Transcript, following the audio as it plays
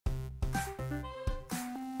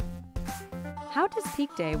How does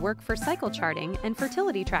peak day work for cycle charting and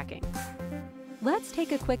fertility tracking? Let's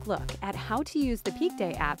take a quick look at how to use the Peak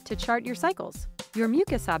Day app to chart your cycles, your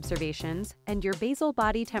mucus observations, and your basal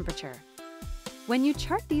body temperature. When you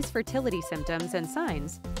chart these fertility symptoms and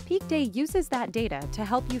signs, Peak Day uses that data to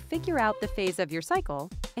help you figure out the phase of your cycle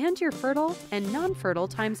and your fertile and non-fertile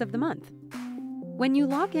times of the month. When you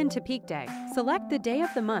log into Peak Day, select the day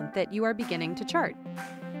of the month that you are beginning to chart.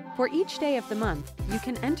 For each day of the month, you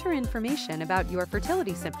can enter information about your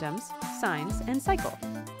fertility symptoms, signs, and cycle.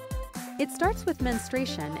 It starts with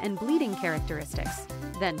menstruation and bleeding characteristics,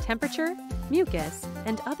 then temperature, mucus,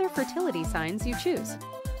 and other fertility signs you choose.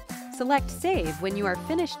 Select Save when you are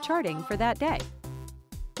finished charting for that day.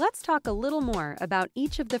 Let's talk a little more about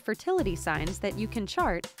each of the fertility signs that you can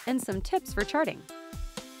chart and some tips for charting.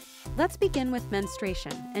 Let's begin with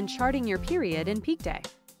menstruation and charting your period in Peak Day.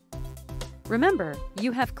 Remember,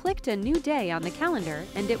 you have clicked a new day on the calendar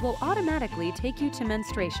and it will automatically take you to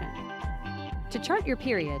menstruation. To chart your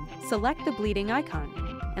period, select the bleeding icon,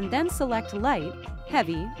 and then select light,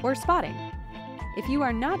 heavy, or spotting. If you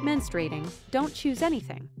are not menstruating, don't choose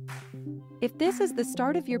anything. If this is the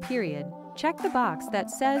start of your period, check the box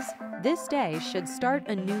that says, "This day should start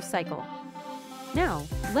a new cycle." Now,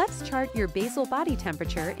 let's chart your basal body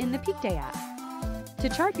temperature in the Peak Day app. To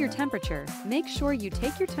chart your temperature, make sure you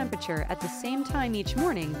take your temperature at the same time each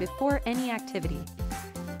morning before any activity.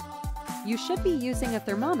 You should be using a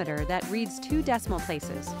thermometer that reads 2 decimal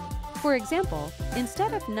places. For example,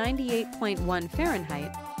 instead of 98.1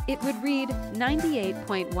 Fahrenheit, it would read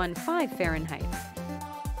 98.15 Fahrenheit.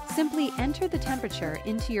 Simply enter the temperature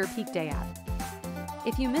into your Peak Day app.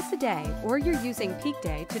 If you miss a day or you're using Peak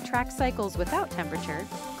Day to track cycles without temperature,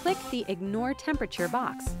 click the Ignore Temperature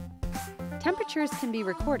box. Temperatures can be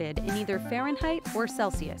recorded in either Fahrenheit or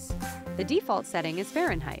Celsius. The default setting is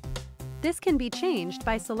Fahrenheit. This can be changed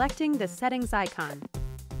by selecting the settings icon.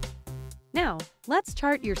 Now, let's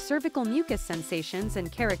chart your cervical mucus sensations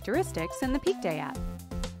and characteristics in the Peak Day app.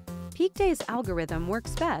 Peak Day's algorithm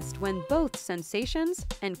works best when both sensations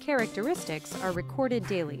and characteristics are recorded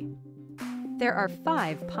daily. There are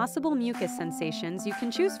 5 possible mucus sensations you can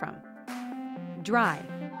choose from. Dry.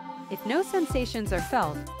 If no sensations are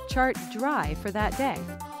felt, chart dry for that day.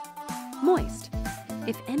 Moist.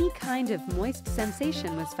 If any kind of moist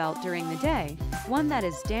sensation was felt during the day, one that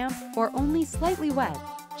is damp or only slightly wet,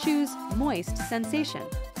 choose moist sensation.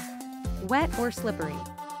 Wet or slippery.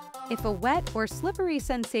 If a wet or slippery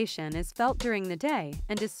sensation is felt during the day,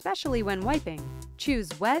 and especially when wiping,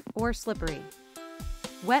 choose wet or slippery.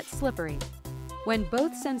 Wet slippery. When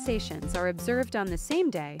both sensations are observed on the same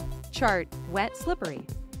day, chart wet slippery.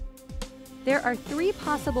 There are 3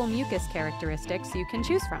 possible mucus characteristics you can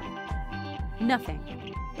choose from. Nothing.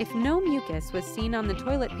 If no mucus was seen on the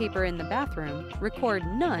toilet paper in the bathroom, record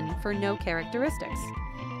none for no characteristics.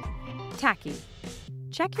 Tacky.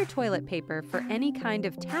 Check your toilet paper for any kind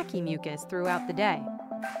of tacky mucus throughout the day.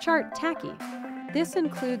 Chart tacky. This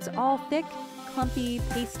includes all thick, clumpy,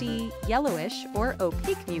 pasty, yellowish, or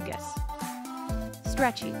opaque mucus.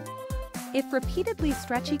 Stretchy. If repeatedly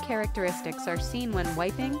stretchy characteristics are seen when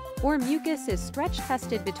wiping or mucus is stretch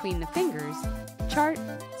tested between the fingers, chart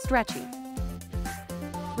stretchy.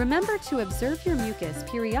 Remember to observe your mucus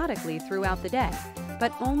periodically throughout the day,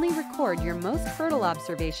 but only record your most fertile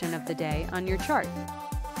observation of the day on your chart.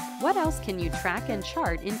 What else can you track and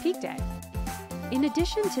chart in Peak Day? In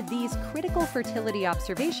addition to these critical fertility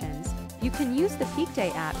observations, you can use the Peak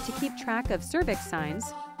Day app to keep track of cervix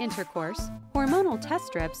signs, intercourse, hormonal test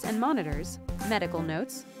strips and monitors, medical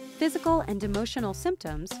notes, physical and emotional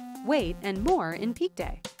symptoms, weight, and more in Peak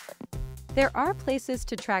Day. There are places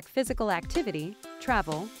to track physical activity,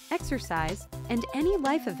 travel, exercise, and any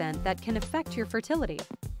life event that can affect your fertility.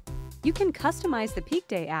 You can customize the Peak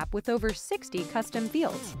Day app with over 60 custom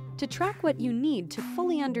fields to track what you need to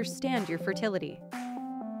fully understand your fertility.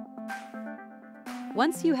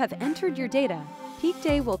 Once you have entered your data, Peak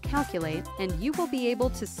Day will calculate and you will be able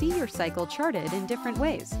to see your cycle charted in different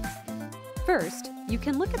ways. First, you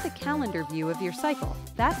can look at the calendar view of your cycle.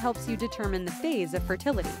 That helps you determine the phase of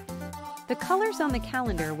fertility. The colors on the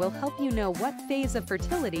calendar will help you know what phase of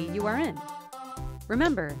fertility you are in.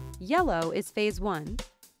 Remember, yellow is phase 1,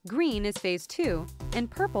 green is phase 2, and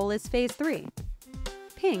purple is phase 3.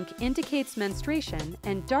 Pink indicates menstruation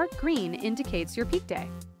and dark green indicates your Peak Day.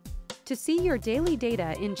 To see your daily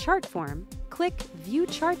data in chart form, click View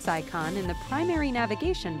Charts icon in the primary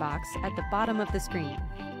navigation box at the bottom of the screen.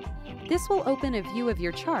 This will open a view of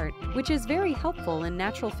your chart, which is very helpful in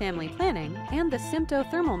natural family planning and the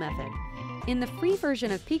symptothermal method. In the free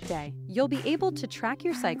version of Peak Day, you'll be able to track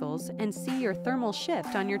your cycles and see your thermal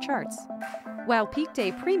shift on your charts. while Peak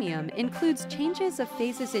Day Premium includes changes of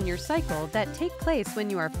phases in your cycle that take place when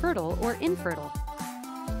you are fertile or infertile.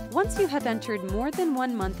 Once you have entered more than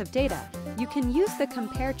 1 month of data, you can use the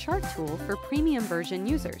Compare Chart tool for premium version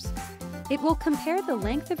users. It will compare the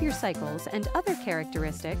length of your cycles and other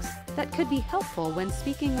characteristics that could be helpful when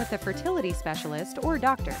speaking with a fertility specialist or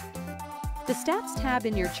doctor. The Stats tab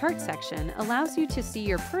in your chart section allows you to see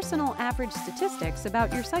your personal average statistics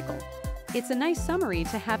about your cycle. It's a nice summary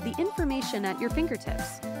to have the information at your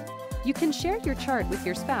fingertips. You can share your chart with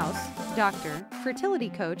your spouse, doctor, fertility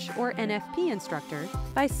coach, or NFP instructor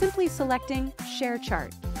by simply selecting Share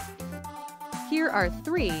Chart. Here are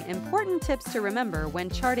 3 important tips to remember when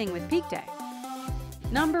charting with Peak Day.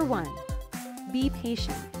 Number 1, be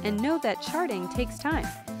patient and know that charting takes time.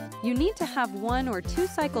 You need to have 1 or 2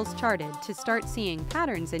 cycles charted to start seeing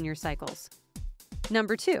patterns in your cycles.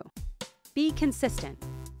 Number 2, be consistent.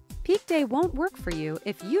 Peak Day won't work for you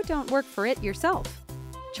if you don't work for it yourself.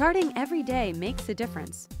 Charting every day makes a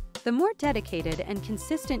difference. The more dedicated and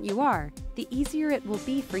consistent you are, the easier it will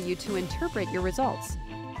be for you to interpret your results.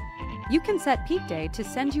 You can set Peak Day to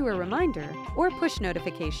send you a reminder or push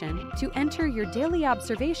notification to enter your daily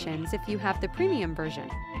observations if you have the premium version.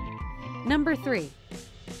 Number 3,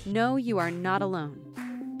 know you are not alone.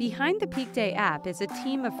 Behind the Peak Day app is a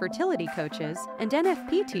team of fertility coaches and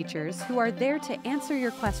NFP teachers who are there to answer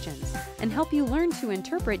your questions and help you learn to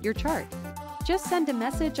interpret your chart. Just send a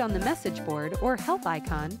message on the message board or help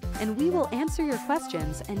icon, and we will answer your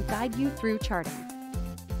questions and guide you through charting.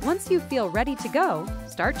 Once you feel ready to go,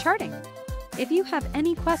 start charting. If you have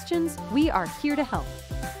any questions, we are here to help.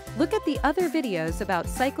 Look at the other videos about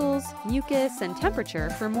cycles, mucus, and temperature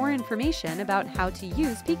for more information about how to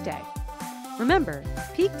use Peak Day. Remember,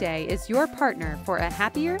 Peak Day is your partner for a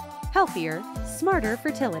happier, healthier, smarter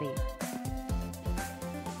fertility.